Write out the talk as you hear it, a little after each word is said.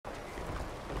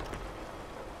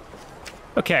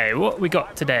Okay, what we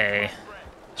got today?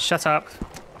 Shut up.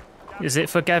 Is it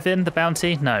for Gavin, the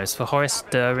bounty? No, it's for Horace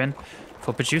Derwin.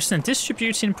 For producing and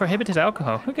distributing prohibited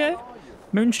alcohol. Okay.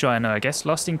 Moonshiner, I guess.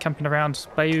 Lost in camping around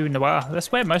Bayou Noir.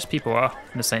 That's where most people are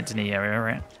in the Saint Denis area,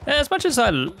 right? As much as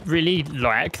I really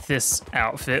like this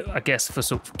outfit, I guess for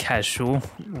sort of casual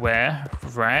wear,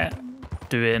 right?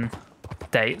 Doing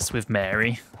dates with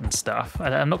Mary and stuff.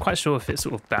 I'm not quite sure if it's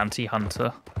sort of bounty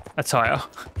hunter attire,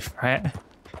 right?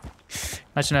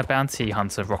 Imagine a bounty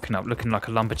hunter rocking up looking like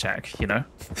a lumberjack, you know?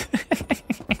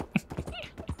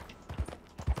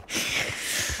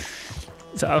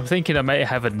 So I'm thinking I may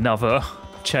have another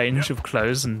change of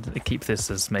clothes and keep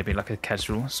this as maybe like a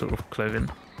casual sort of clothing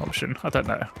option. I don't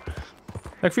know.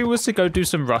 Like if we was to go do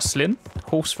some rustling,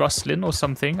 horse rustling or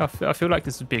something, I feel like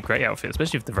this would be a great outfit,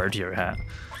 especially with the rodeo hat.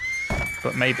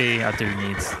 But maybe I do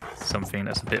need something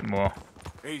that's a bit more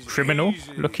criminal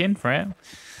looking, right?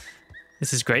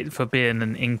 This is great for being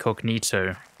an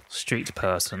incognito street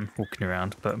person walking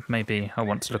around, but maybe I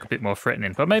want to look a bit more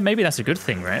threatening. But maybe that's a good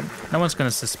thing, right? No one's going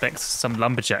to suspect some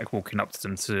lumberjack walking up to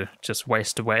them to just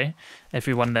waste away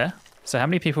everyone there. So how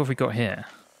many people have we got here?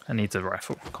 I need a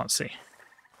rifle. Can't see.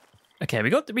 Okay,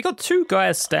 we got two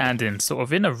guys standing sort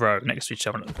of in a row next to each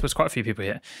other. There's quite a few people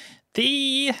here.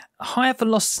 The high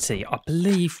velocity, I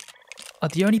believe, are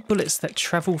the only bullets that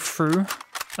travel through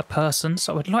a person.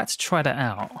 So I would like to try that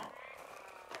out.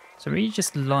 So we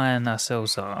just line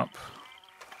ourselves up.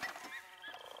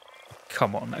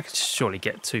 Come on, I could surely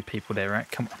get two people there, right?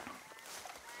 Come on.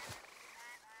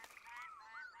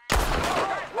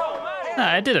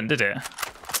 No, it didn't, did it?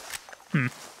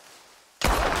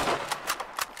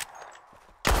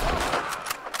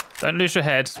 Don't lose your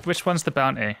head. Which one's the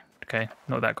bounty? Okay,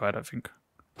 not that guy, I don't think.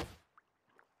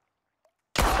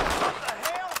 I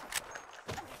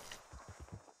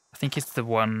think it's the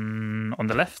one on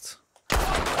the left.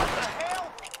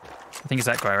 I think it's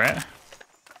that guy, right?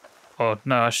 Oh,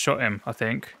 no, I shot him, I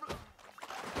think.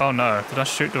 Oh, no. Did I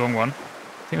shoot the wrong one? I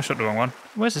think I shot the wrong one.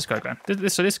 Where's this guy going?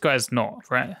 So this guy's not,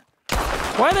 right?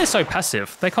 Why are they so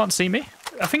passive? They can't see me?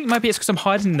 I think maybe it's because I'm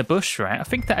hiding in the bush, right? I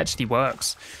think that actually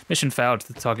works. Mission failed.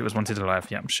 The target was wanted alive.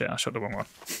 Yeah, shit, I shot the wrong one.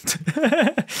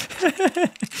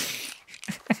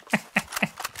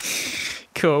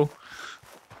 Cool.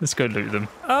 Let's go loot them.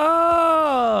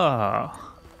 Oh!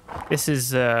 This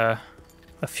is a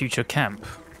future camp,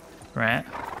 right?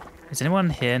 Is anyone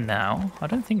here now? I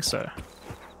don't think so.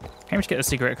 Can we just get a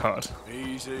cigarette card?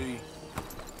 Easy.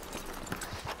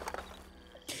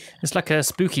 It's like a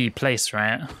spooky place,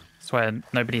 right? That's why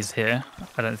nobody's here,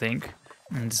 I don't think.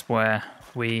 And it's where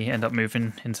we end up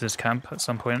moving into this camp at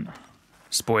some point.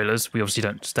 Spoilers, we obviously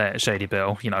don't stay at Shady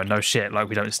Belle. You know, no shit, like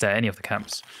we don't stay at any of the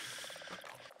camps.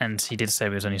 And he did say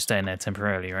we was only staying there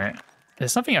temporarily, right?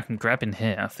 There's something I can grab in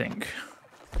here, I think.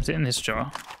 Is it in this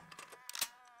jar?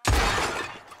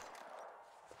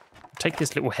 Take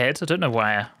this little head. I don't know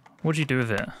why. What do you do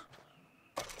with it?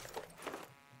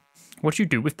 What do you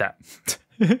do with that?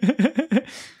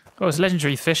 Oh, there's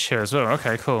legendary fish here as well.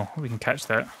 Okay, cool. We can catch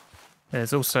that.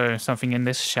 There's also something in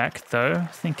this shack, though. I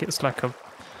think it's like a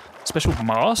special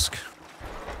mask.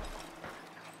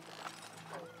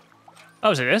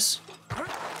 Oh, is it this?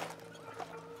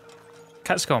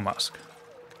 Cat skull mask.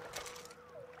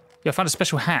 Yeah, I found a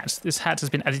special hat. This hat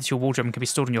has been added to your wardrobe and can be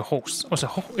stored on your horse.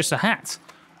 Oh, it's a hat.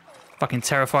 Fucking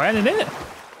terrifying, isn't it?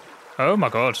 Oh my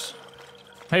god.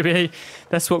 Maybe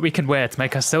that's what we can wear to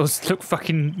make ourselves look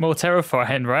fucking more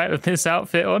terrifying, right? With this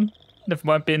outfit on. Never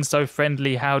mind being so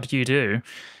friendly, how do you do?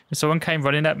 If someone came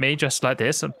running at me just like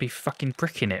this, I'd be fucking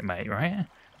bricking it, mate, right?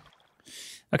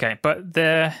 Okay, but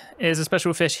there is a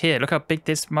special fish here. Look how big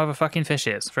this motherfucking fish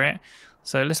is, right?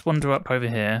 So let's wander up over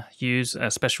here, use a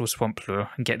special swamp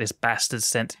lure, and get this bastard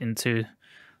sent into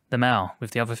the mouth with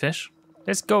the other fish.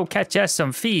 Let's go catch us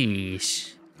some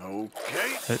fish.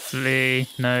 Okay. Hopefully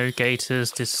no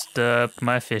gators disturb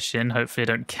my fishing. Hopefully I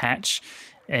don't catch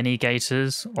any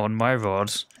gators on my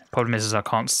rod. Problem is I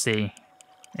can't see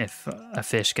if a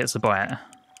fish gets a bite.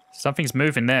 Something's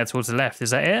moving there towards the left.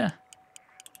 Is that it?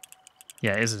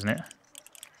 Yeah, it is, isn't it?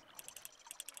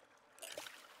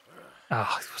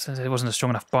 Ah, oh, it wasn't a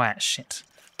strong enough bite. Shit.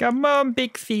 Come on,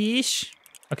 big fish.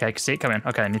 Okay, I can see it coming.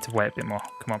 Okay, I need to wait a bit more.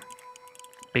 Come on.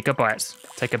 Bigger bites.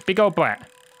 Take a big old bite.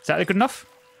 Is that good enough?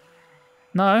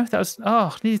 No, that was...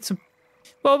 Oh, needed some...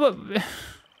 Well, but...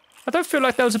 I don't feel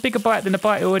like that was a bigger bite than the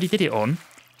bite I already did it on.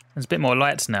 There's a bit more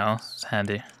lights now. It's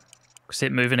handy. See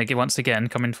it moving again once again,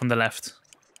 coming from the left.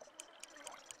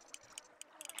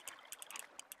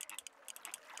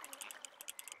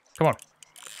 Come on.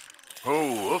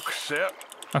 Oh, look, set.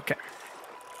 Okay.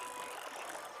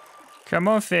 Come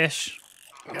on, fish.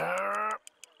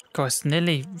 God, it's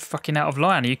nearly fucking out of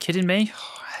line. Are you kidding me?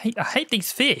 I hate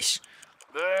these fish.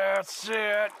 That's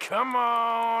it. Come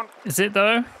on. Is it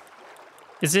though?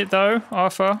 Is it though,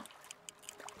 Arthur?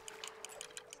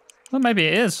 Well, maybe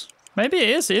it is. Maybe it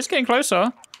is. It is getting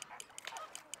closer.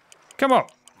 Come on.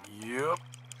 Yep.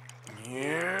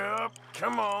 Yep.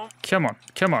 Come on. Come on.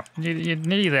 Come on. You're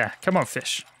nearly there. Come on,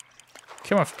 fish.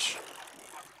 Come on, fish.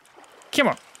 Come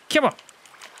on. Come on.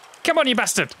 Come on, you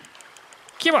bastard.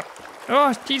 Come on.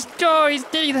 Oh, he's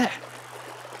nearly there.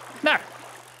 No.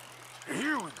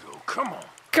 Here we go. Come on.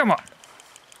 Come on.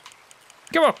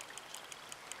 Come on.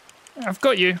 I've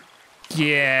got you.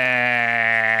 Yes.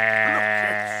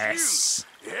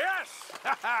 Yes.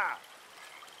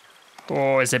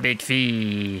 Oh, it's a big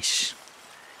fish.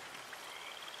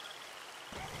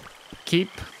 Keep.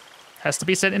 Has to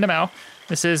be sent in the mail.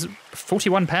 This is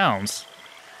 41 pounds.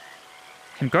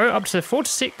 Can grow up to 4 to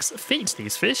 6 feet,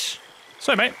 these fish.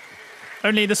 So, mate,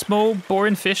 only the small,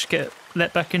 boring fish get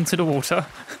let back into the water.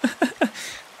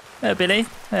 Billy,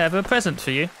 I have a present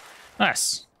for you.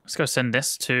 Nice. Let's go send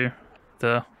this to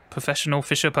the professional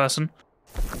fisher person.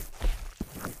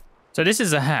 So this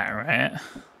is a hat, right?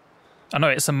 Oh no,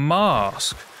 it's a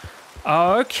mask.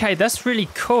 Oh, okay, that's really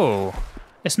cool.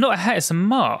 It's not a hat, it's a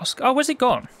mask. Oh, where's it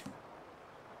gone?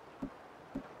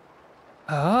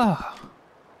 Ah.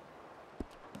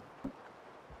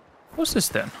 What's this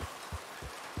then?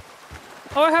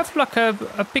 Oh, I have like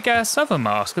a big ass other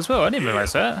mask as well. I didn't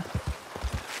realise that.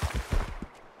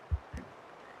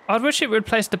 I wish it would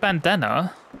replace the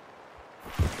bandana.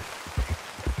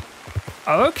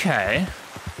 Okay.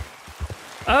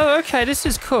 Oh, okay, this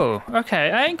is cool.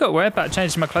 Okay, I ain't got to worry about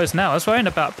changing my clothes now. I was worrying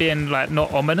about being like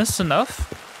not ominous enough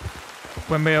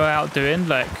when we were out doing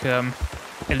like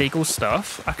illegal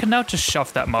stuff. I can now just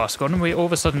shove that mask on and we all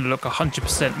of a sudden look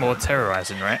 100% more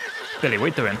terrorizing, right? Billy, what are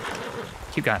you doing?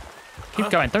 Keep going. Keep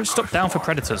going. Don't stop down for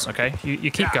predators, okay?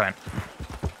 You keep going.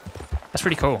 That's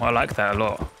really cool. I like that a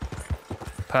lot.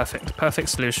 Perfect. Perfect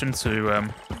solution to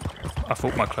I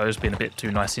thought my clothes being a bit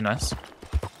too nicey nice.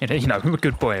 You know, I'm a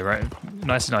good boy, right?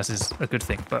 Nicey nice is a good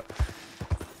thing, but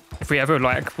if we ever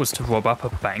like was to rob up a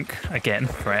bank again,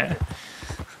 right?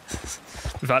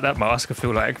 Without that mask, I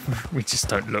feel like we just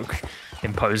don't look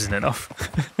imposing enough.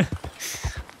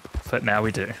 But now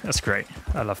we do. That's great.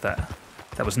 I love that.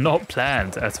 That was not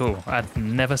planned at all. I'd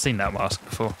never seen that mask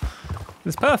before.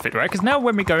 It's perfect, right? Because now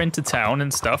when we go into town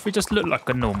and stuff, we just look like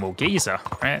a normal geezer,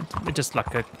 right? We're just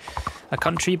like a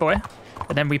country boy.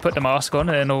 And then we put the mask on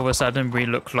and then all of a sudden we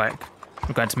look like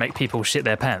we're going to make people shit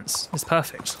their pants. It's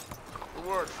perfect. Good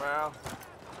work, pal.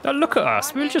 Now look at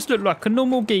us. We just look like a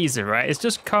normal geezer, right? It's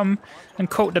just come and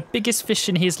caught the biggest fish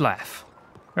in his life,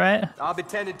 right? I'll be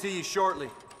tending to you shortly.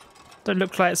 Don't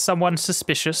look like someone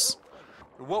suspicious.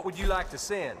 What would you like to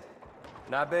send?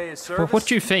 Can I be a service? Well, what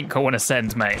do you think I want to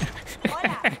send, mate?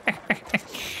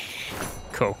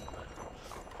 Cool.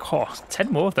 Oh,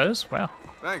 10 more of those? Wow.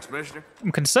 Thanks, mister.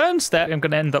 I'm concerned that I'm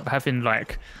going to end up having,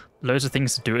 like, loads of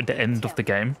things to do at the end of the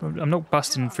game. I'm not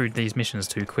busting through these missions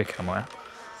too quick, am I?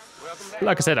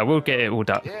 Like I said, I will get it all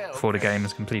done before the game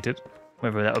is completed.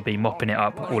 Whether that will be mopping it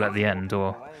up all at the end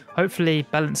or hopefully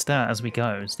balanced out as we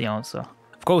go is the answer.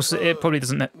 Of course, it probably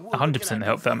doesn't 100%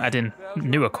 help that I'm adding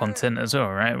newer content as well,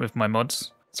 right, with my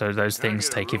mods. So those things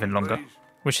take even longer,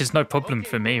 which is no problem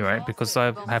for me, right, because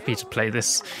I'm happy to play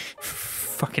this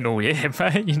fucking all year,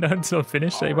 right, you know, until I'm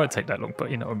finished. It won't take that long,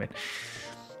 but you know what I mean.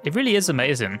 It really is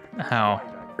amazing how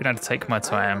being able to take my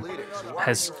time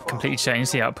has completely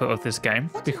changed the output of this game,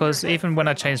 because even when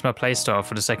I changed my playstyle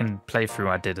for the second playthrough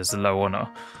I did as a low honor,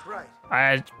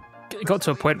 I got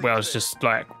to a point where I was just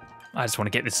like, I just want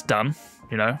to get this done,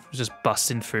 you know, just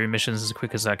busting through missions as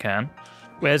quick as I can.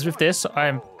 Whereas with this,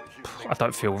 I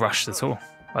don't feel rushed at all.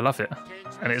 I love it.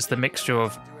 And it's the mixture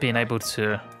of being able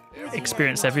to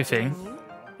experience everything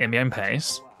in my own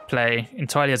pace, play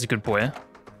entirely as a good boy,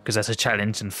 because that's a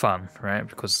challenge and fun, right?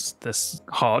 Because that's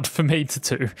hard for me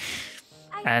to do.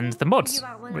 And the mods,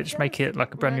 which make it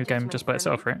like a brand new game just by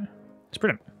itself, right? It's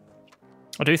brilliant.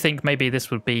 I do think maybe this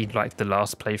would be like the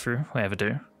last playthrough I ever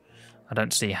do. I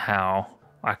don't see how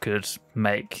I could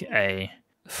make a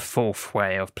fourth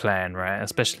way of playing, right?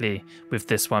 Especially with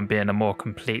this one being a more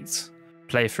complete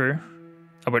playthrough.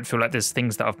 I wouldn't feel like there's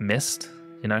things that I've missed,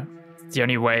 you know? The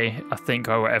only way I think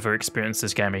I will ever experience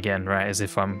this game again, right, is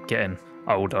if I'm getting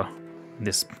older.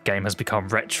 This game has become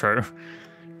retro.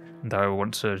 And I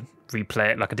want to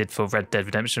replay it like I did for Red Dead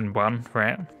Redemption 1,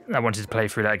 right? I wanted to play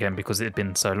through that again because it had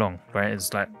been so long, right?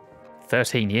 It's like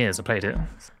 13 years I played it.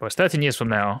 Well, it's 13 years from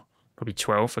now. Probably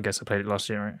 12, I guess I played it last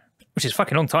year, right? Which is a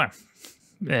fucking long time.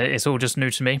 It's all just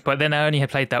new to me. But then I only had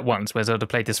played that once, whereas I'd have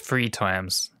played this 3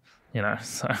 times you know,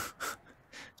 so I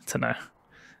don't know.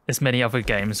 There's many other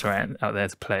games right out there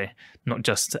to play, not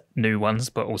just new ones,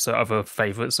 but also other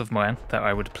favourites of mine that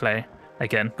I would play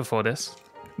again before this.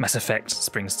 Mass Effect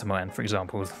springs to mind, for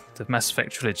example. The Mass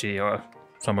Effect trilogy are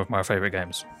some of my favourite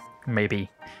games. Maybe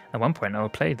at one point I will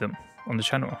play them on the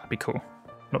channel. That'd be cool.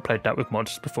 Not played that with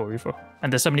mods before either.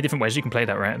 And there's so many different ways you can play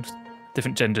that, right?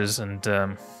 Different genders and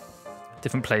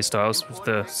different play styles with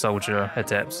the soldier,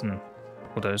 adept, and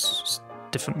all those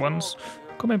different ones. I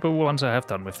can't remember what ones I have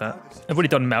done with that. I've already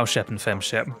done Malshep and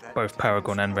Femshep, both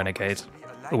Paragon and Renegade.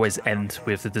 Always end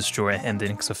with the Destroyer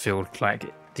ending because I feel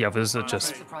like the others are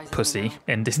just pussy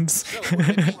endings.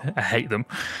 I hate them.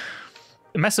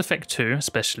 Mass Effect 2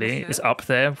 especially is up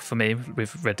there for me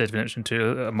with Red Dead Redemption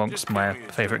 2 amongst my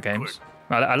favourite games.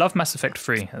 I love Mass Effect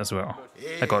 3 as well.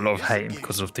 I got a lot of hate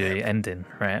because of the ending,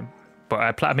 right? But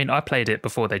I played it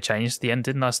before they changed the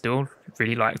ending and I still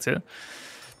really liked it.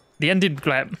 The ending,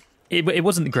 like, it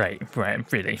wasn't great,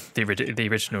 right, really, the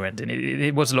original ending.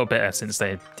 It was a lot better since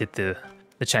they did the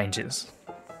changes.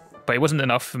 But it wasn't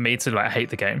enough for me to like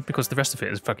hate the game because the rest of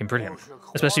it is fucking brilliant.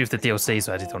 Especially with the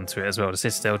DLCs added onto it as well. The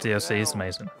Citadel DLC is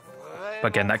amazing. But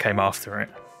again, that came after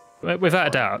it. Without a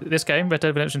doubt, this game, Red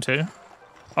Dead Redemption 2,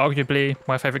 arguably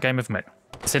my favourite game ever made.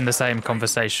 It's in the same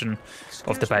conversation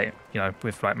of debate, you know,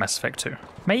 with like Mass Effect 2.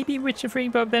 Maybe Witcher 3,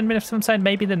 but then if I'm saying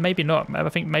maybe, then maybe not. I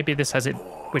think maybe this has it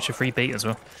Witcher 3 beat as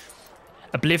well.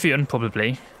 Oblivion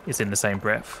probably is in the same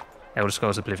breath. Elder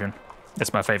Scrolls Oblivion.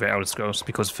 That's my favourite Elder Scrolls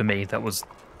because for me that was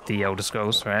the Elder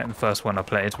Scrolls, right? The first one I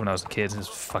played when I was a kid is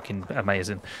fucking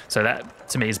amazing. So that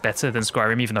to me is better than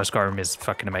Skyrim, even though Skyrim is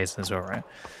fucking amazing as well, right?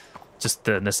 Just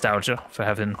the nostalgia for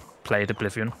having played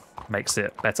Oblivion makes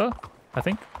it better, I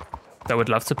think. I would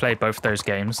love to play both those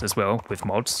games as well with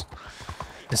mods.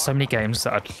 There's so many games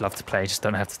that I'd love to play, just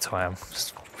don't have the time.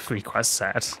 It's really quite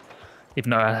sad.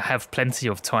 Even though I have plenty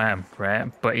of time,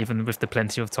 right? But even with the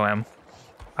plenty of time,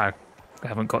 I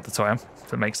haven't got the time, if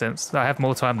that makes sense. I have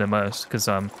more time than most because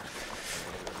I'm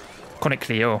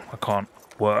chronically ill. I can't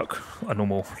work a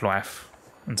normal life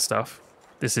and stuff.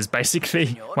 This is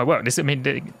basically my work. I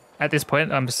mean, at this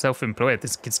point, I'm self-employed.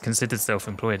 This gets considered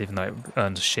self-employed even though it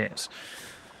earns shit.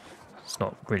 It's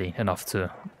not really enough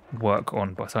to work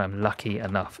on, but I'm lucky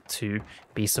enough to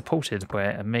be supported by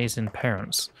amazing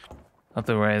parents.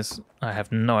 Otherwise, I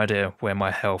have no idea where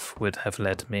my health would have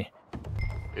led me.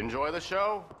 Enjoy the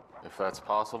show, if that's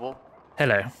possible.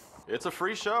 Hello. It's a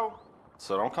free show,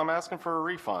 so don't come asking for a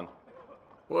refund.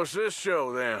 What's this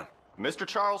show, then? Mr.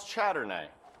 Charles Chatenay.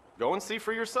 Go and see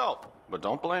for yourself, but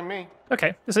don't blame me.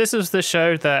 Okay, so this is the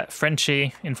show that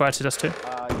Frenchie invited us to.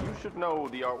 You should know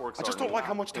the artworks I just don't like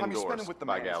how much time you're spending with the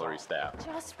my man. gallery staff.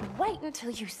 Just wait until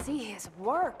you see his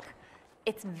work.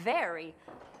 It's very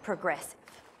progressive.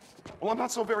 Well, I'm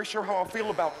not so very sure how I feel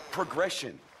about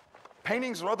progression.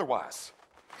 Paintings or otherwise.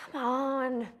 Come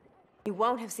on. You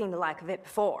won't have seen the like of it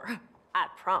before. I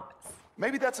promise.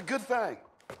 Maybe that's a good thing.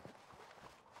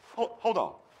 Hold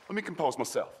on. Let me compose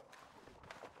myself.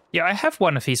 Yeah, I have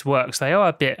one of his works. They are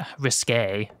a bit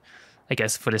risque, I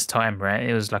guess, for this time, right?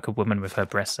 It was like a woman with her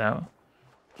breasts out.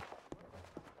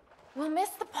 We'll miss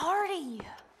the party.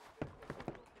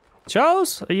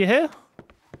 Charles, are you here?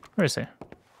 Where is he?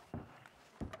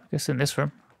 I guess in this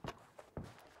room.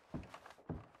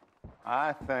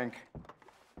 I think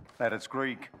that it's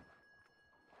Greek.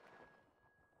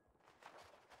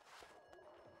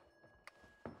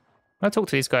 I'll talk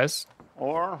to these guys.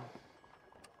 Or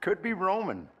could be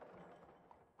Roman.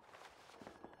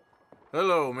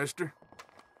 Hello, mister.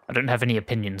 I don't have any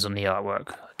opinions on the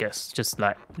artwork, I guess. Just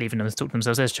like leaving them to talk to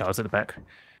themselves. There's Charles at the back.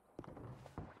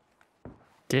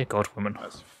 Dear God, woman.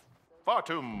 That's far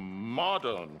too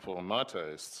modern for my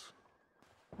tastes.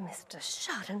 Mr.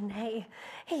 Chatenay,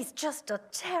 he's just a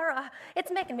terror.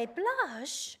 It's making me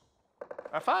blush.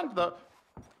 I find the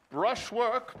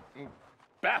brushwork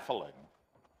baffling.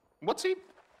 What's he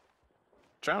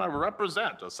trying to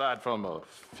represent aside from a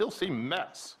filthy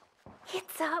mess?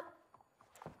 It's a...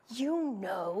 You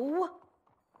know.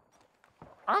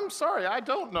 I'm sorry, I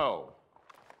don't know.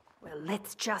 Well,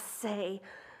 let's just say,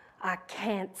 I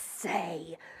can't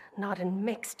say. Not in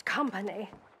mixed company.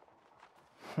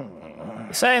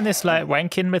 Saying this like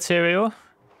wanking material,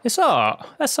 it's art.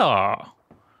 That's art.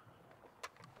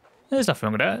 There's nothing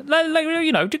wrong with that. Like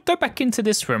you know, go back into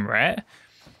this room, right?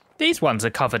 These ones are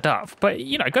covered up, but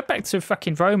you know, go back to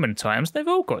fucking Roman times. They've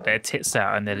all got their tits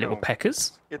out and their little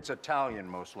peckers. It's Italian,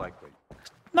 most likely.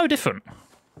 No different.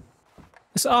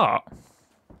 It's art.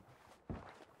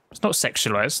 It's not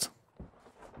sexualized.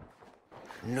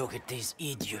 Look at these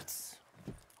idiots.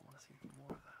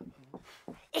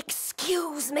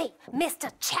 Excuse me,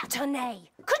 Mr. Chatenay.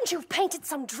 Couldn't you have painted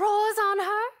some drawers on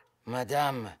her?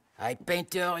 Madame, I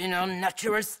paint her in her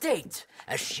natural state,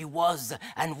 as she was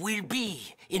and will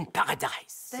be in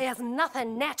paradise. There's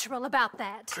nothing natural about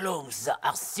that. Clothes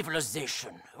are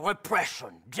civilization,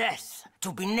 repression, death.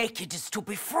 To be naked is to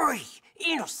be free,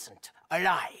 innocent,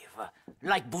 alive.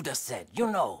 Like Buddha said,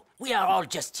 you know, we are all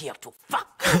just here to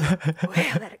fuck.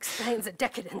 Well, that explains the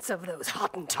decadence of those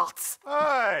Hottentots.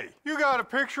 Hey, you got a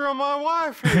picture of my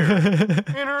wife here.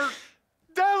 In her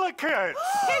delicates.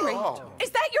 Henry,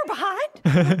 is that your behind?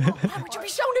 Why would you be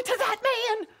showing it to that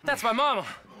man? That's my mama.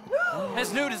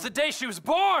 As nude as the day she was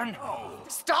born.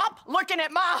 Stop looking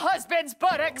at my husband's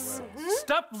buttocks.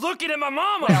 Stop looking at my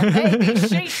mama. Well, maybe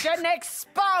she shouldn't have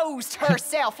exposed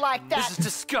herself like that. This is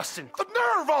disgusting. The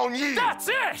nerve on you! That's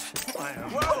it!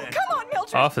 Oh, come on,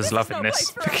 Mildred. Arthur's loving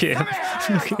this. Look at him.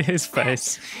 Look at his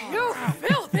face. You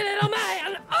filthy little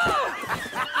man! Oh!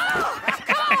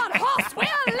 Come on, horse,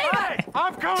 we'll leave it!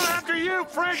 I'm coming after you,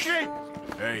 Frenchie.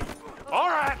 Hey, All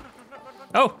right.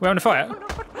 Oh, we're on the fire.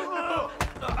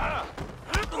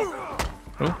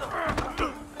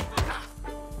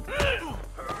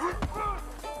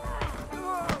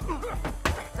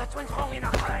 That went wrong in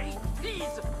a hurry. Please,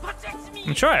 protect me.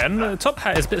 I'm trying. The top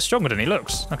hat is a bit stronger than he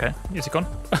looks. Okay, is he gone?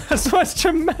 That's the most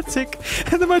dramatic.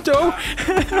 That's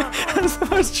the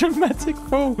most dramatic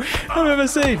fall I've ever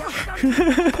seen.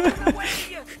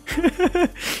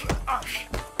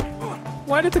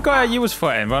 Why did the guy you was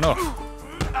fighting run off?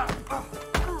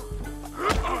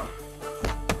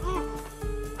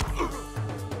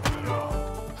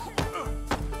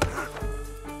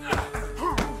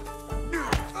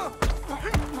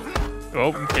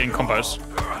 Oh, I'm getting combos.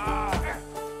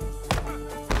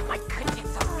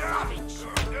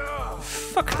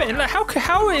 Fuck me, like,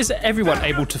 how is everyone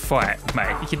able to fight,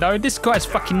 mate? You know, this guy's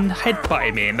fucking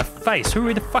headbutting me in the face.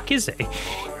 Who the fuck is he?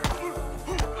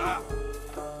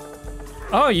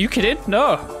 Oh, you kidding?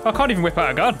 No, I can't even whip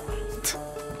out a gun.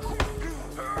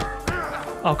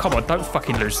 Oh, come on, don't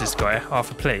fucking lose this guy,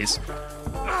 Arthur, please.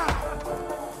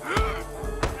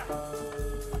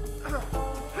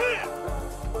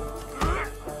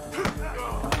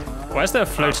 Why is there a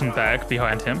floating bag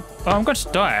behind him? Oh, I'm going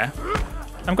to die.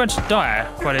 I'm going to die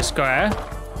by this guy.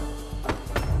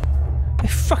 He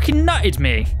fucking nutted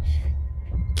me.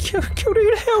 Killed who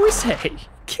the hell is he?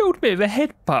 Killed me with a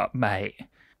headbutt, mate.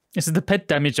 This is the pet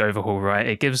damage overhaul, right?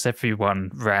 It gives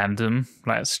everyone random,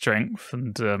 like, strength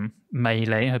and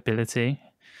melee ability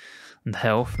and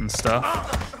health and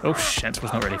stuff. Oh shit,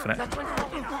 was not ready for that.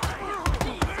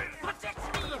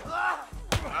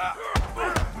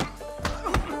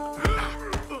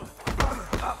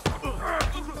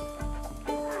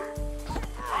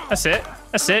 That's it.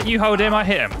 That's it. You hold him, I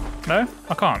hit him. No?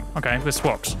 I can't. Okay, we're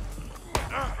swapped.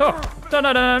 Oh, no,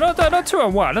 not 2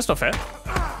 on 1. That's not fair.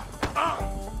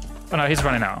 Oh no, he's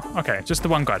running out. Okay, just the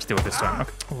one guy to deal with this time.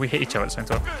 Okay. We hit each other at the same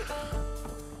time.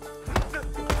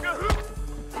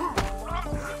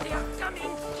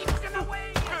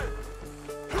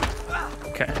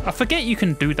 Okay, I forget you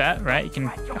can do that, right? You can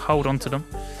hold on to them.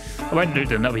 I won't loot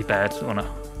them, that'll be bad. Oh no.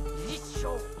 This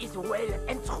show is well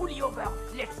and truly over.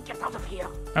 Let's get out of here.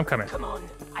 I'm coming. Come on,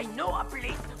 I know a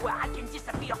place where I can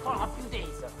disappear for a few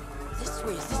days.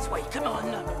 This way, come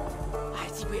on. I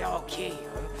think we are okay.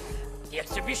 The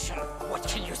exhibition, what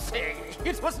can you say?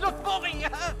 It was not boring.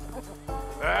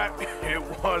 that it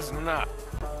was not.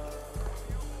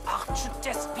 Aren't you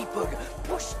test people?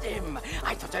 Push them.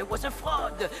 I thought I was a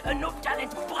fraud, a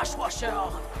no-talent brush washer.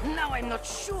 Now I'm not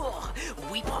sure.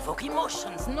 We provoke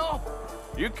emotions, no?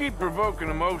 You keep provoking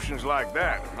emotions like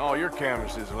that, and all your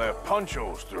canvases left punch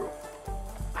holes through.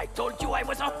 I told you I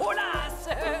was a whole ass.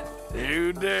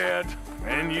 You did,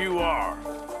 and you are.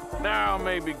 Now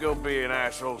maybe go be an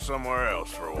asshole somewhere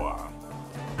else for a while.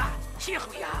 Ah, here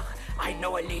we are. I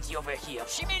know a lady over here.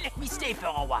 She may let me stay for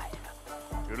a while.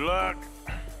 Good luck.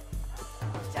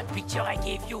 That picture I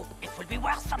gave you, it will be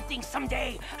worth something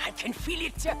someday. I can feel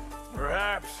it.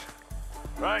 Perhaps.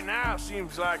 Right now,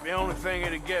 seems like the only thing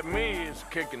it'd get me is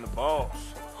kicking the balls.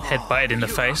 Headbutted in the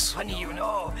You face. are funny, you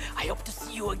know. I hope to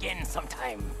see you again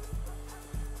sometime.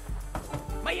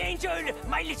 My angel,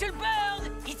 my little bird,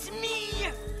 it's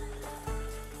me.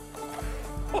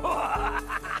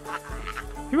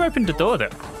 Who opened the door there?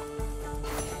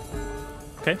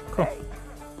 Okay, cool.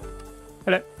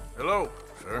 Hello. Hello,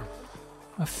 sir.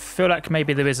 I feel like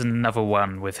maybe there is another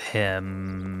one with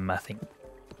him, I think.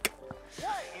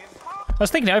 I was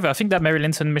thinking it over. I think that Mary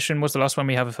Linton mission was the last one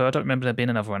we have of her. I don't remember there being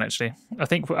another one, actually. I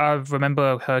think I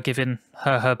remember her giving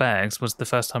her bags was the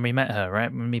first time we met her,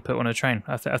 right? When we put her on a train.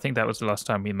 I think that was the last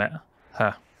time we met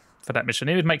her for that mission.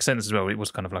 It would make sense as well. It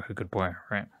was kind of like a good boy,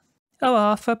 right? Oh,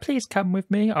 Arthur, please come with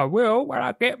me. I will when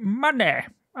I get money.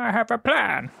 I have a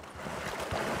plan.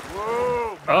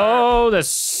 Whoa, oh, there's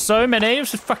so many.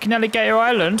 It's a fucking alligator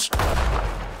island.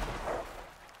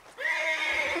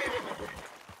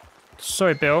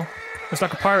 Sorry, Bill. There's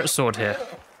like a pirate sword here.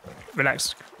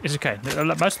 Relax. It's okay.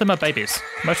 Most of them are babies.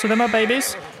 Most of them are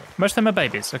babies. Most of them are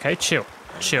babies. Okay, chill.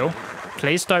 Chill.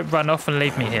 Please don't run off and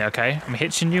leave me here, okay? I'm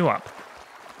hitching you up.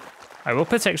 I will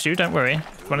protect you, don't worry.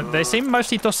 They seem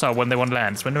mostly docile when they're on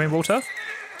land. When they're in water,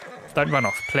 don't run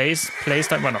off. Please, please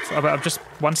don't run off. I'm just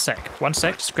 1 sec. 1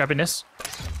 sec, just grabbing this.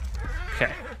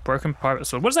 Okay, broken pirate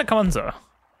sword. What does that come under?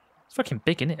 It's fucking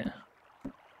big, isn't it?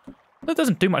 That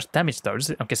doesn't do much damage though, does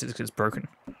it? I guess it's because it's broken.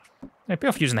 I'd be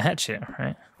off using the hatchet,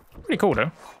 right? Pretty cool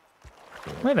though.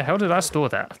 Where the hell did I store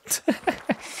that?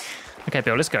 Okay,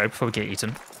 Bill, let's go before we get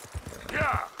eaten.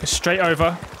 Go straight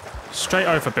over. Straight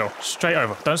over, Bill. Straight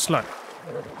over. Don't slow.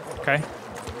 Okay?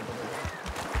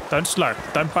 Don't slow.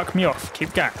 Don't buck me off.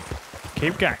 Keep going.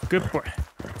 Keep going. Good boy.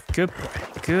 Good boy.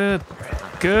 Good boy.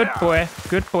 Good boy.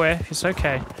 Good boy. It's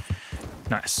okay.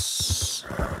 Nice.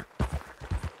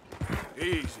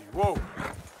 Easy. Whoa.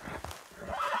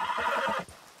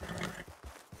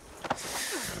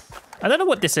 I don't know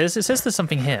what this is. It says there's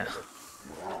something here.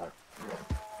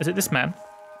 Is it this man?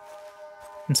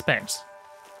 Inspect.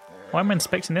 Why am I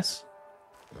inspecting this?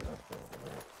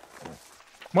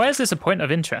 Why is this a point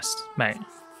of interest, mate?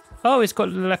 Oh, he's got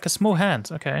like a small hand.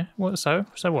 Okay. What? So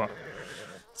what?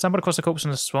 Stumbled across a corpse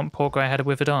in the swamp. Poor guy had a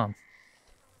withered arm.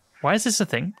 Why is this a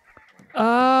thing?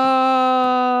 Oh.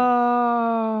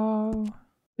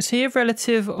 Is he a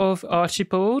relative of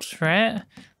Archibald, right?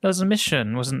 There was a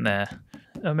mission, wasn't there?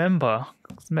 I remember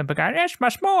going, that's my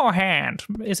small hand.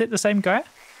 Is it the same guy?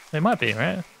 It might be,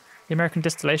 right? The American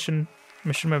distillation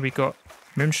mission where we got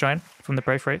moonshine from the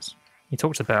Braithwaites. He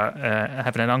talked about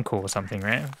having an uncle or something,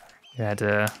 right? He had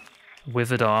a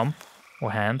withered arm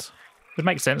or hand. Would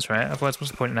make sense, right? Otherwise, what's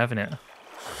the point in having it?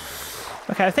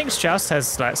 Okay, I think Strauss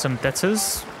has like some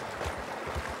debtors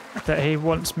that he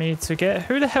wants me to get.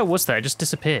 Who the hell was that? It just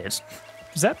disappeared.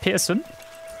 Is that Pearson?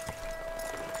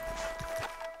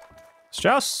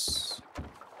 Strauss?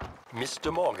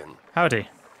 Mr. Morgan. Howdy.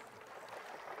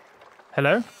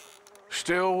 Hello?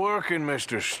 Still working,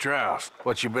 Mr. Strauss.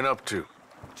 What you been up to?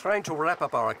 Trying to wrap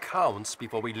up our accounts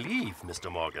before we leave, Mr.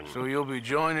 Morgan. So you'll be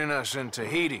joining us in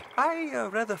Tahiti? I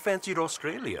rather fancied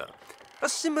Australia. A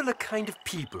similar kind of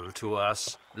people to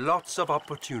us. Lots of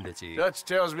opportunity. Dutch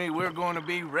tells me we're going to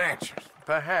be ranchers.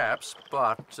 Perhaps,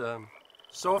 but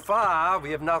so far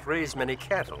we have not raised many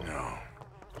cattle. No.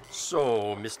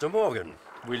 So, Mr. Morgan,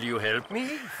 will you help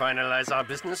me finalize our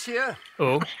business here?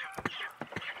 Oh.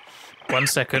 1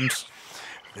 second.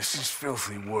 This is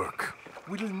filthy work.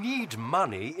 We'll need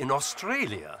money in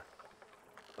Australia.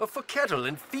 For cattle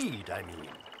and feed, I mean.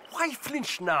 Why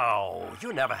flinch now?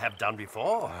 You never have done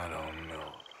before. I don't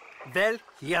know. Well,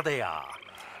 here they are.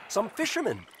 Some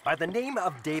fishermen by the name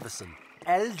of Davison,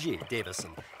 L.J.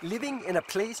 Davison, living in a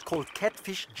place called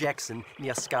Catfish Jackson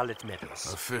near Scarlet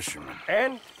Meadows. A fisherman.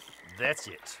 And that's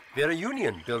it. We're a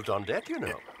union built on that, you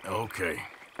know. Okay.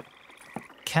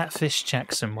 Catfish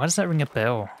Jackson. Why does that ring a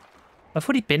bell? I've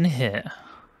already been here.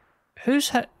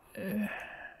 Who's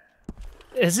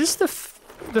is this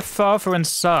the father and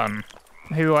son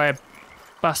who I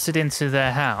busted into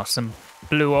their house and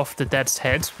blew off the dad's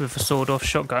head with a sawed-off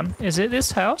shotgun? Is it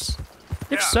this house?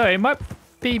 If so, it might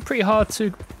be pretty hard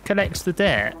to collect the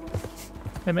debt.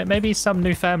 Maybe some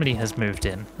new family has moved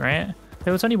in, right?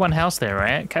 There was only one house there,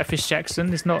 right? Catfish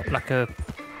Jackson is not like a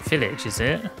village, is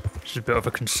it? Which is a bit of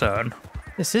a concern.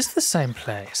 This is the same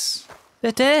place.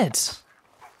 They're dead.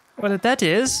 Well, the dad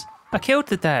is. I killed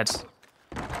the dad.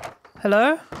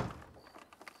 Hello?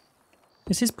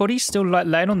 Is his body still like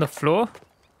laying on the floor?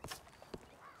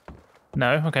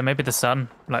 No? Okay, maybe the son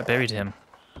like buried him.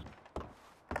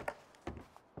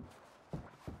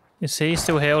 Is he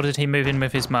still here or did he move in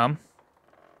with his mum?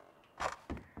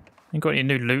 You got any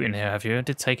new loot in here, have you? I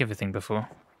did take everything before.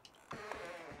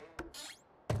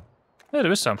 Yeah,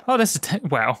 there is some. Oh, there's a...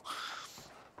 wow.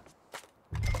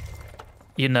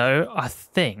 You know, I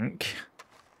think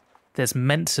there's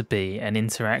meant to be an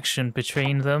interaction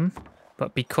between them,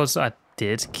 but because I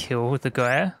did kill the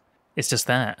guy, it's just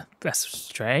that. That's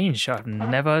strange. I've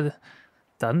never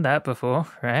done that before,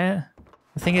 right?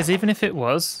 The thing is, even if it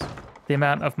was the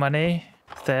amount of money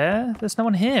there's no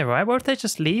one here, right? Why would they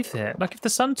just leave it? Like, if the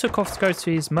son took off to go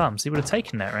to his mum's, he would have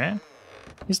taken that, right?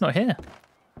 He's not here.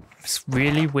 It's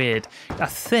really weird. I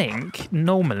think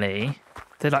normally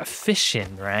they're like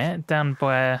fishing, right? Down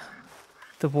by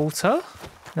the water.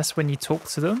 That's when you talk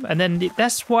to them. And then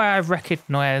that's why I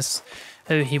recognise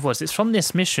who he was. It's from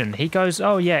this mission. He goes,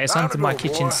 oh yeah, it's under my go,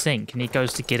 kitchen boy. sink, and he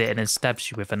goes to get it and then stabs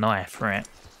you with a knife, right?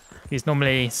 He's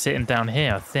normally sitting down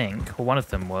here, I think, or one of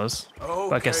them was.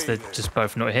 But I guess they're just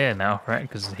both not here now, right?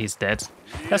 Because he's dead.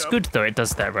 That's good though, it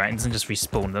does that, right? It doesn't just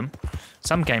respawn them.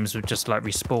 Some games would just like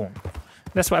respawn.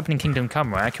 That's what happened in Kingdom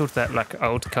Come, right? I killed that like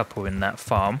old couple in that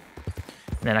farm.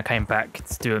 And then I came back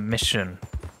to do a mission.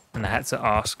 And I had to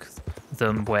ask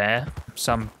them where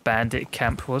some bandit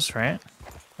camp was, right?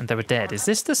 And they were dead. Is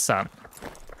this the son?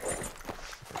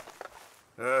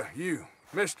 You,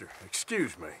 mister,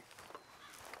 excuse me.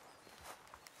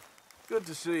 Good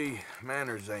to see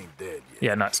Manners ain't dead yet.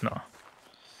 Yeah, no, it's not.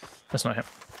 That's not him.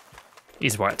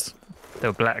 He's white. They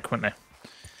were black, weren't they?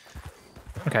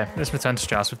 Okay, let's return to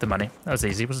Strauss with the money. That was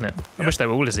easy, wasn't it? I wish they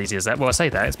were all as easy as that. Well, I say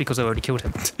that, it's because I already killed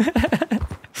him.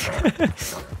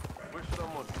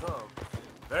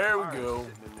 There we go.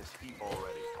 In this heap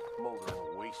already,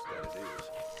 moldering waste that it is.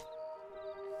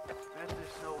 Bet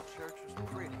this old church was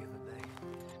pretty in the day,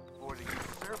 before the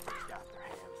usurpers got their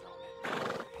hands on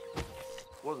it.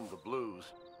 Wasn't the blues.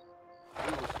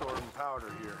 We were storing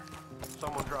powder here.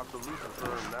 Someone dropped the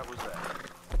Lucifer, and that was that.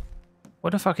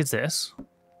 What the fuck is this?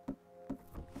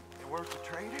 They weren't the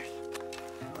traders?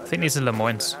 I think these are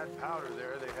Lemoyne's. If they had powder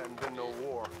there, there hadn't been no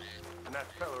war, and that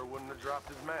feller wouldn't have dropped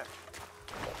his match.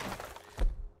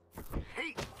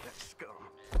 Hate that scum.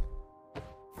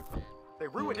 They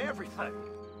ruined everything.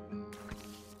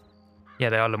 Yeah,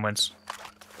 they are Lemoyne's.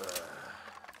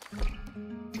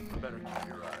 Better keep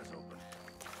your eyes open.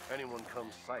 Anyone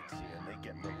comes sightseeing, they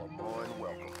get the Lemoyne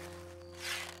welcome.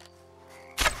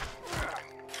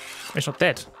 He's not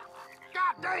dead.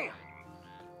 God damn!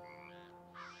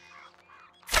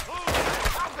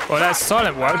 Well, that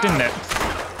silent worked, didn't it?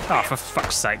 Oh, for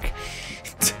fuck's sake.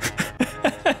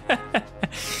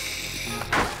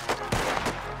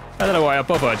 I don't know why I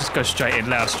bother. I just go straight in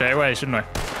loud straight away, shouldn't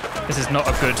I? This is not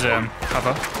a good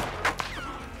cover.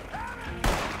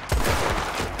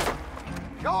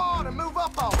 Go on and move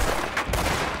up on it.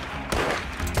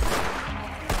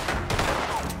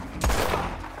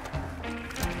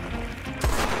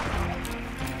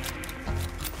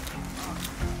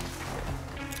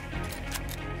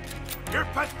 You're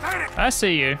pathetic! I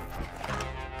see you.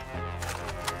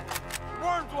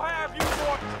 Worms will have you,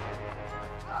 boy.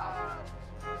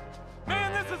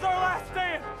 Man, this is our last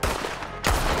stand.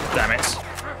 Damn it.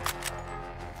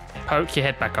 Poke your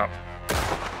head back up.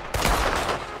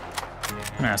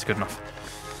 Nah, that's good enough.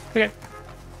 Okay.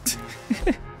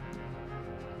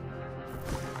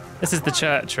 This is the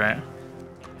church, right?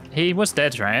 He was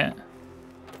dead, right?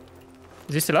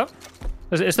 Is he still up?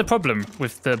 It's the problem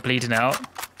with the bleeding out.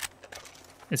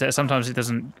 Is that sometimes it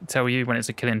doesn't tell you when it's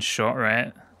a killing shot,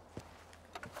 right?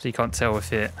 So you can't tell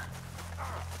if it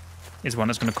is one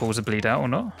that's going to cause a bleed out or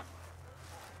not.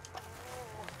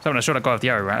 So when I shot that guy with the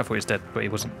arrow, right? I thought he was dead, but he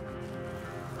wasn't.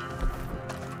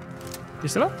 You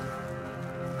still up?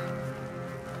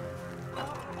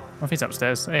 I think he's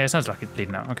upstairs. Yeah, it sounds like it's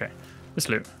bleeding out. Okay. Let's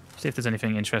loot. See if there's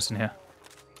anything interesting here.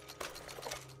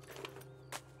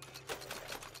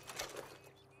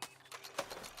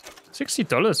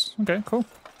 $60. Okay, cool.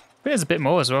 But there's a bit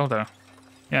more as well, though.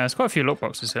 Yeah, there's quite a few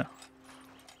lockboxes here.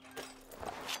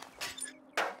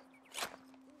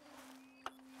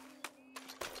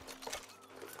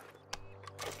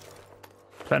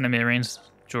 Platinum earrings,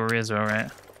 jewelry as well,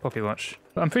 right? Poppy watch.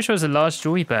 But I'm pretty sure there's a large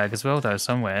jewelry bag as well, though,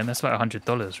 somewhere, and that's like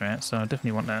 $100, right? So I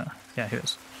definitely want that. Yeah, here it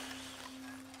is.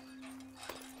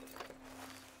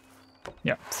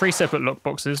 Yeah, 3 separate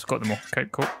lockboxes. Got them all. Okay,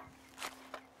 cool.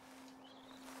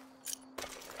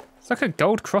 It's like a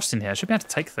gold cross in here. I should be able to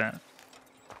take that.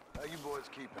 How you boys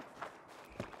keeping?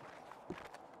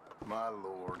 My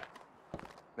lord.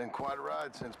 Been quite a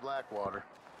ride since Blackwater.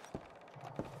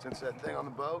 Since that thing on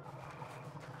the boat.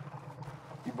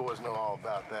 You boys know all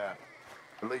about that.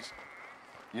 At least,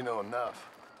 you know enough.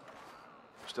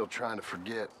 I'm still trying to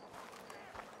forget.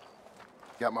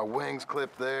 Got my wings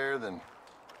clipped there, then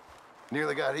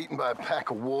nearly got eaten by a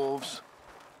pack of wolves.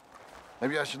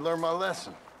 Maybe I should learn my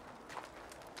lesson.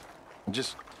 And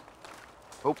just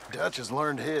hope Dutch has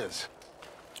learned his.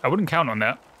 I wouldn't count on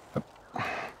that.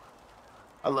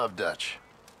 I love Dutch.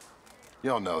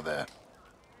 Y'all know that.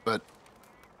 But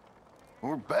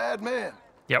we're bad men.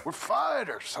 Yep. We're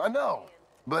fighters, I know.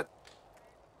 But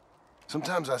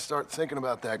sometimes I start thinking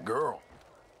about that girl.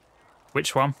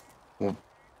 Which one? Well,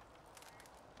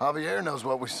 Javier knows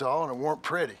what we saw, and it weren't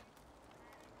pretty.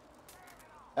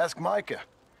 Ask Micah.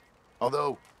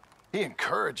 Although he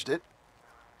encouraged it,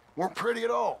 weren't pretty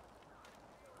at all.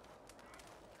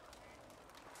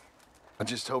 I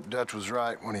just hope Dutch was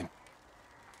right when he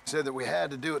said that we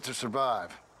had to do it to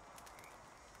survive.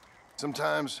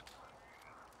 Sometimes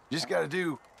you just gotta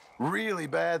do really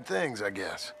bad things, I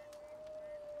guess.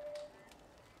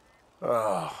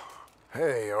 Oh,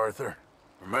 hey, Arthur.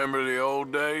 Remember the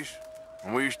old days?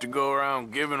 When we used to go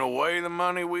around giving away the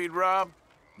money we'd robbed?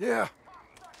 Yeah.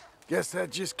 Guess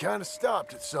that just kind of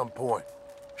stopped at some point.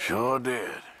 Sure did.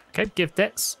 Okay, give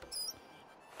debts.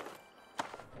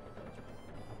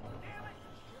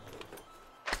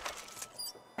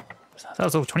 That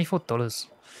was all $24.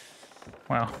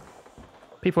 Wow.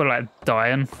 People are like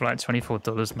dying for like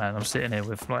 $24, man. I'm sitting here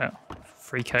with like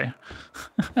 3K.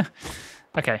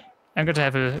 Okay, I'm going to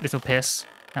have a little piss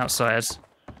outside.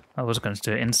 I was going to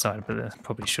do it inside, but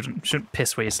probably shouldn't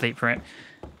piss where you sleep, right?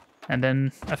 And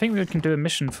then I think we can do a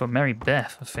mission for Mary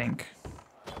Beth, I think.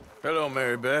 Hello,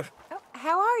 Mary Beth. Oh,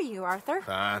 how are you, Arthur?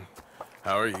 Fine.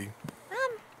 How are you?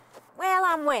 Well,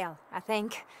 I'm well, I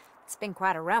think. It's been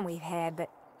quite a run we've had,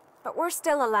 but we're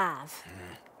still alive.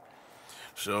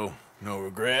 So, no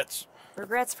regrets?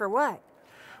 Regrets for what?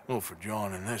 Well, for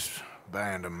joining this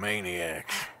band of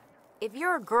maniacs. If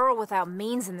you're a girl without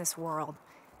means in this world,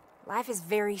 life is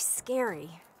very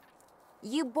scary.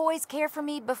 You boys cared for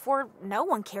me before no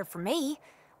one cared for me.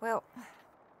 Well,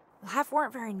 life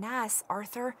weren't very nice,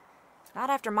 Arthur.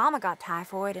 Not after Mama got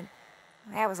typhoid, and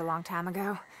that was a long time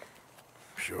ago.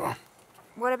 Sure.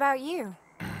 What about you?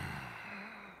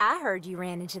 I heard you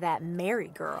ran into that Mary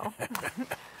girl.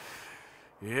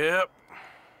 Yep.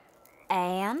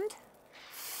 And?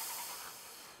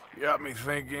 Got me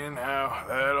thinking how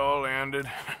that all ended.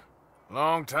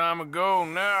 Long time ago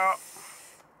now.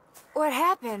 What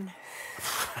happened?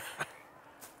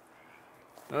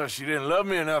 Well, she didn't love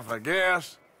me enough, I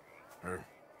guess. Or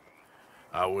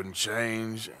I wouldn't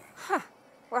change. Huh.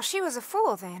 Well, she was a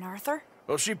fool then, Arthur.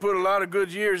 Well, she put a lot of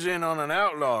good years in on an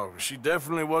outlaw. She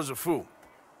definitely was a fool.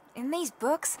 In these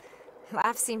books,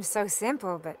 life seems so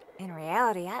simple, but in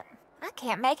reality, I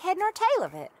can't make head nor tail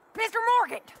of it. Mr.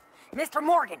 Morgan! Mr.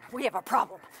 Morgan, we have a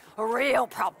problem. A real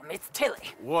problem. It's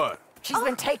Tilly. What? She's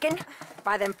been taken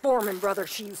by them Foreman Brothers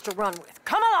she used to run with.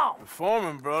 Come along! The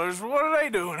Foreman Brothers? What are they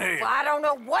doing here? Well, I don't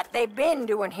know what they've been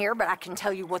doing here, but I can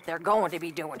tell you what they're going to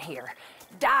be doing here.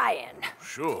 Dying.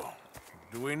 Sure.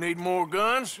 Do we need more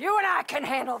guns? You and I can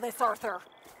handle this, Arthur.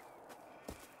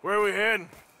 Where are we heading?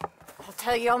 I'll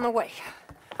tell you on the way.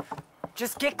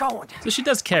 Just get going. So she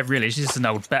does care, really. She's just an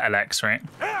old battle axe, right?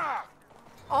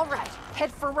 All right,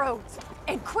 head for Rhodes.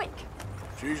 And quick.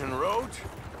 She's in Rhodes?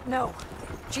 No.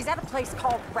 She's at a place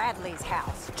called Radley's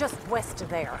house, just west of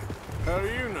there. How do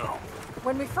you know?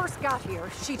 When we first got here,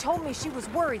 she told me she was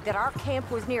worried that our camp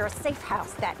was near a safe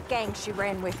house that gang she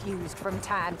ran with used from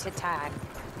time to time.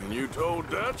 And you told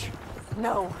Dutch?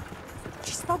 No.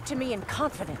 She spoke to me in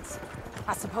confidence.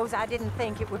 I suppose I didn't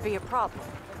think it would be a problem.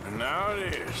 And now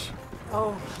it is.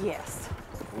 Oh, yes.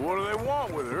 What do they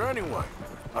want with her anyway?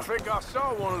 I think I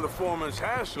saw one of the foremans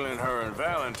hassling her and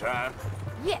Valentine.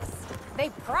 Yes, they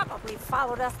probably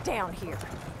followed us down here.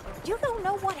 You don't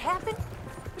know what happened?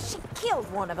 She killed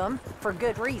one of them, for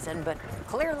good reason, but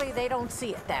clearly they don't see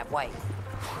it that way.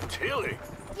 Tilly?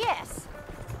 Yes.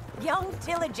 Young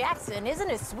Tilly Jackson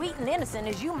isn't as sweet and innocent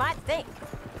as you might think.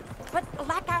 But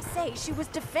like I say, she was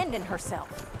defending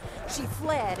herself. She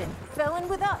fled and fell in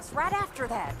with us right after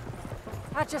that.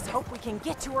 I just hope we can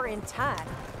get to her in time.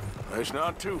 It's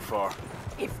not too far.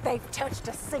 If they've touched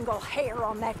a single hair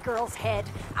on that girl's head,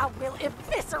 I will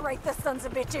eviscerate the sons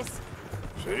of bitches.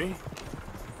 See?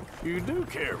 You do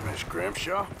care, Miss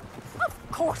Grimshaw.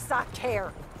 Of course I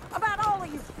care. About all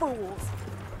of you fools.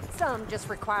 Some just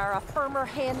require a firmer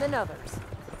hand than others.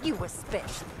 You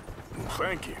especially.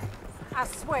 Thank you. I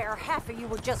swear half of you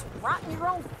would just rot in your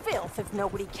own filth if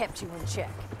nobody kept you in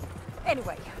check.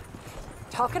 Anyway,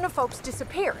 talking of folks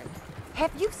disappearing,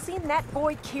 have you seen that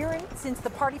boy Kieran since the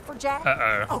party for Jack?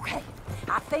 Uh-oh. Okay,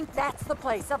 I think that's the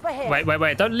place up ahead.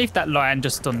 Wait. Don't leave that lion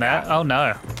just on there. Oh,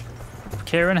 no.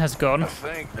 Kieran has gone. I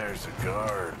think there's a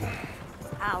guard.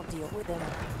 I'll deal with him.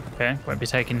 Okay, won't be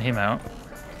taking him out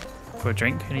for a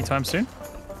drink anytime soon.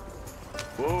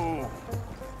 Whoa.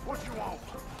 What you want?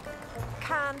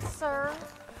 Kind sir,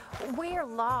 we're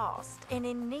lost and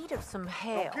in need of some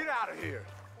help. Get out of here.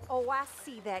 Oh, I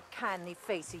see that kindly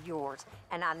face of yours,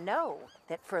 and I know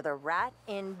that for the right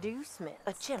inducement,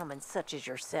 a gentleman such as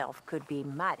yourself could be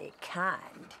mighty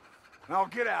kind. Now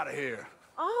get out of here.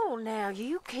 Oh, now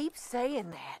you keep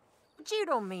saying that. But you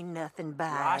don't mean nothing by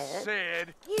I it.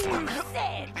 said. You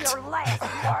said your last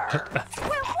word.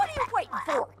 Well, what are you waiting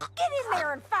for? Get in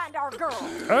there and find our girl.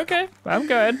 Okay, I'm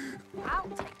going. I'll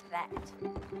take that.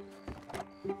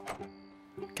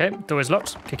 Okay, door is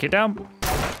locked. Kick it down.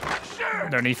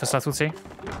 No need for subtlety.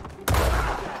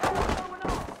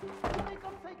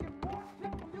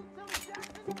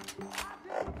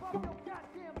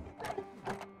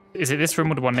 Is it this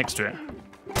room or the one next to it?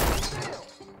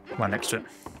 One next to it.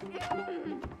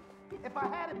 If I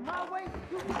had it my way,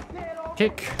 you'd be dead all.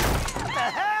 Kick. What the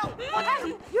hell?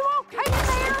 Hey, you okay in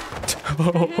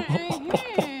there?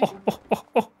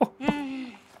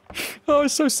 Oh,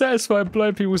 it's so satisfying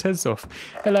blowing people's heads off.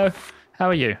 Hello, how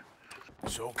are you?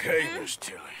 It's okay, Miss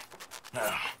Tilly.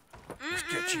 Now, let's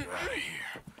get you out of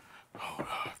here. Hold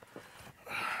up.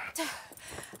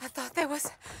 I thought there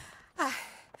was...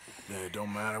 Yeah, it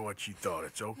don't matter what you thought.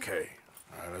 It's okay.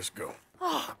 All right, let's go.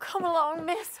 Oh, come along,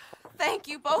 miss. Thank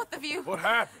you, both of you. What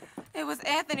happened? It was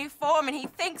Anthony Foreman. He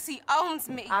thinks he owns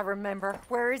me. I remember.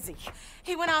 Where is he?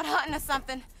 He went out hunting or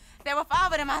something. There were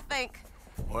 5 of them, I think.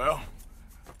 Well,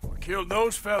 we killed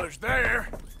those fellas there.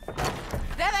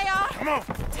 There they are. Come on.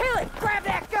 Tilly, grab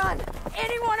that gun.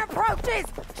 Anyone approaches,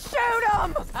 shoot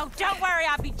them. Oh, don't worry.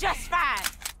 I'll be just fine.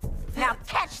 Now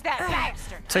catch that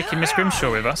bastard. Taking Miss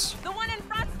Grimshaw with us. The one in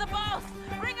front's the boss.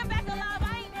 Bring him back alive.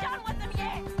 I ain't done with them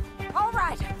yet. All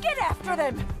right, get after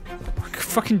them.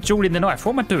 Fucking dueling the knife.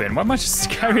 What am I doing? Why am I just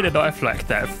carrying a knife like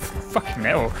that? Fucking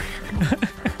hell.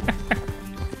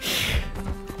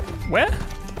 Where?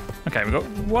 Okay, we've got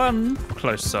one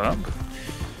close up.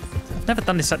 I've never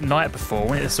done this at night before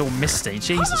when it's all misty.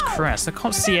 Jesus Christ, I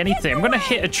can't see anything. I'm gonna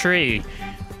hit a tree.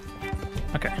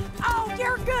 Okay. Oh,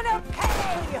 you're gonna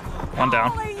pay. One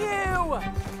down. All of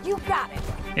you. You got it.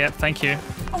 Yep, thank you.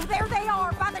 Oh, there they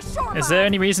are by the shoreline. Is there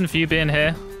any reason for you being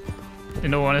here?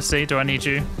 In all honesty, do I need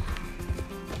you?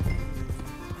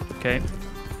 Okay.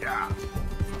 Yeah.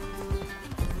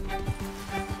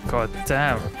 God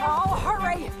damn. Oh,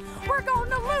 hurry. We're going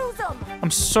to lose them.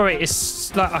 I'm sorry,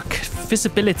 it's like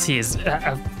visibility is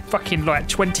fucking like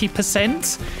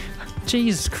 20%.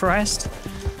 Jesus Christ.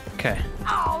 Okay.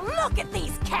 Oh, look at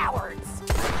these cowards.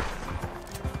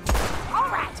 All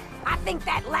right. I think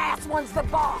that last one's the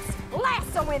boss.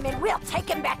 Lasso him and we'll take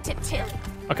him back to Tilly.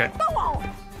 Okay. Go on.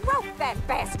 Rope that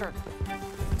bastard.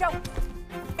 Don't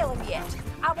kill him yet.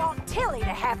 I want Tilly to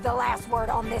have the last word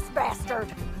on this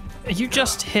bastard. Are you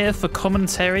just here for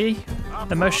commentary?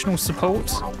 Emotional support?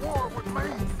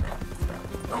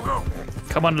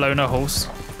 Come on, loner horse.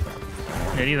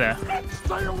 Nearly there.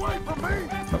 Stay away from me.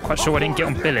 Not quite sure I didn't get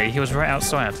on Billy. He was right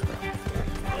outside.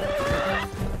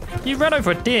 You ran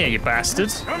over a deer, you bastard.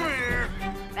 Come here.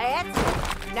 That's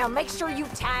it. Now make sure you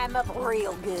tie him up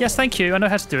real good. Yes, thank you. I know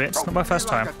how to do it. It's not my first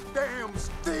time. Damn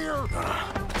steer.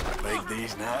 Make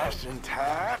these nice and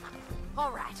tight.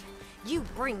 All right. You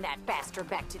bring that bastard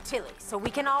back to Tilly so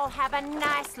we can all have a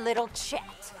nice little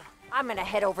chat. I'm gonna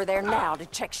head over there now to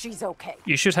check she's okay.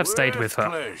 You should have stayed with her.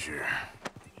 Pleasure.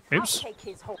 Oops. I'll take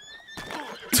his whole...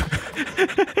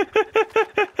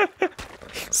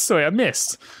 Sorry, I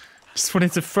missed. Just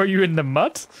wanted to throw you in the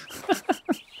mud.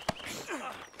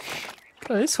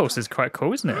 God, this horse is quite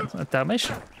cool, isn't it? A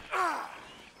Dalmatian.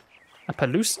 A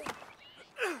Paloosa.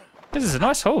 This is a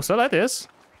nice horse. I like this.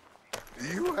 Do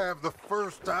you have the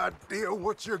first idea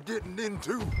what you're getting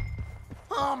into?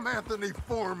 I'm Anthony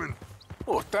Foreman.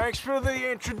 Well, thanks for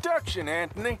the introduction,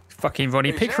 Anthony. Fucking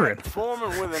Ronnie Pickering.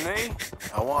 Foreman with an A.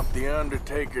 I want the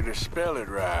Undertaker to spell it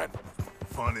right.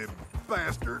 Funny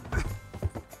bastard.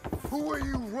 Who are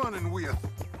you running with?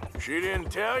 She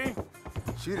didn't tell you?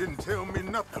 She didn't tell me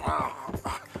nothing.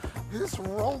 This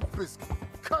rope is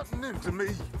cutting into me.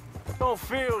 Don't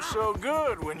feel so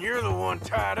good when you're the one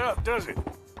tied up, does it?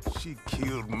 She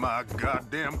killed my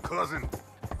goddamn cousin.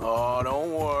 Oh,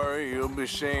 don't worry. You'll be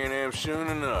seeing him soon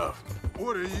enough.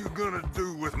 What are you gonna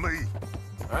do with me?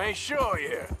 I ain't sure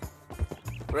yet.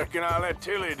 Reckon I'll let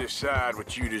Tilly decide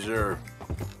what you deserve.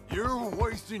 You're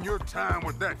wasting your time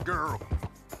with that girl.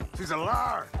 She's a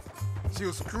liar.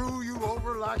 She'll screw you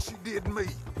over like she did me.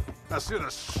 I should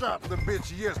have shot the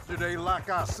bitch yesterday like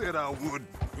I said I would.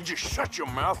 You just shut your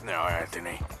mouth now,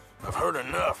 Anthony. I've heard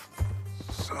enough.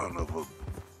 Son of a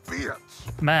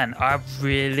bitch. Man, I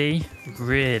really,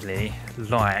 really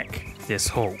like this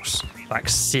horse. Like,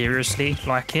 seriously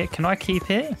like it. Can I keep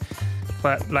it?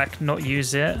 But, like, not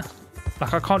use it?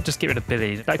 Like, I can't just get rid of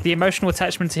Billy. Like, the emotional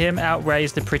attachment to him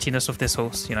outweighs the prettiness of this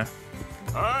horse, you know?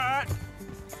 All right.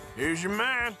 Here's your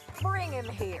man. Bring him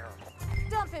here.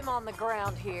 Dump him on the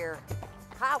ground here.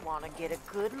 I want to get a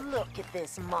good look at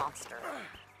this monster.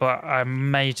 But I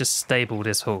may just stable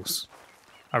this horse.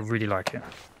 I really like it.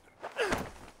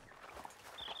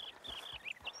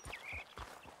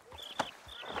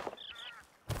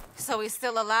 So he's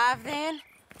still alive then?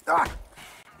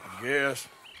 Yes.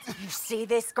 You see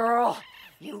this girl?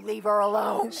 You leave her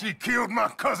alone. She killed my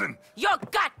cousin. Your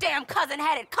goddamn cousin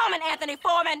had it coming, Anthony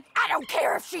Foreman. I don't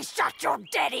care if she shot your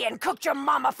daddy and cooked your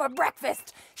mama for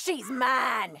breakfast. She's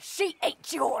mine. She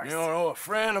ate yours. You know, a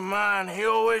friend of mine, he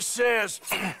always says,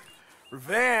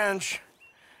 Revenge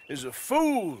is a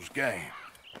fool's game.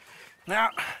 Now,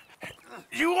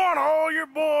 you want all your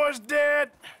boys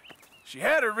dead? She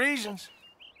had her reasons.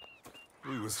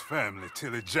 We was family,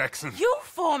 Tilly Jackson. You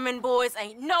Foreman boys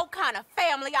ain't no kind of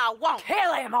family I want.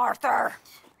 Kill him, Arthur!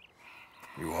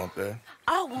 You want that?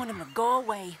 I want him to go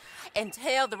away and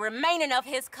tell the remaining of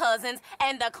his cousins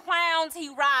and the clowns he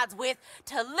rides with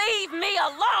to leave me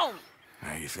alone.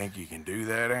 Now, you think you can do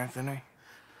that, Anthony?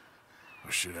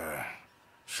 Or should I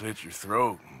slit your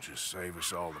throat and just save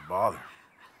us all the bother?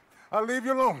 I'll leave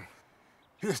you alone.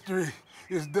 History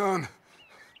is done.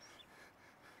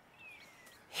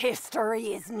 History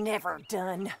is never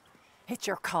done. It's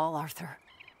your call, Arthur.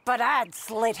 But I'd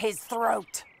slit his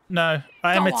throat. No,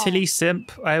 I am Go a Tilly on.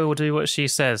 simp. I will do what she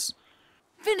says.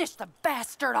 Finish the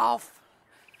bastard off.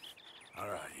 All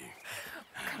right, you.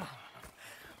 Come on.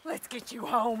 Let's get you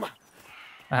home.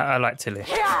 I like Tilly.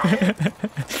 Yeah.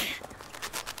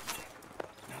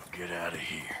 Now get out of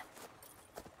here.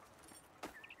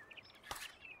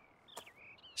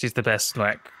 She's the best,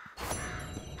 like,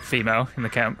 female in the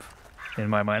camp, in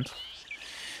my mind.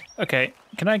 Okay,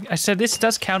 can I said this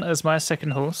does count as my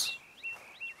second horse.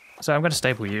 So I'm going to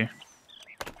stable you.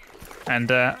 And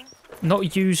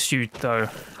not use you, though.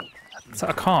 So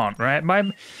I can't, right?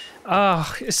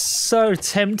 It's so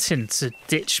tempting to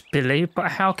ditch Billy, but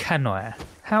how can I?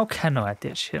 How can I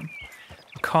ditch him?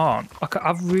 I can't.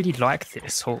 I really like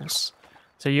this horse.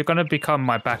 So you're going to become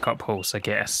my backup horse, I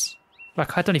guess.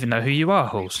 Like, I don't even know who you are,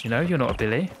 horse, you know? You're not a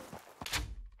Billy.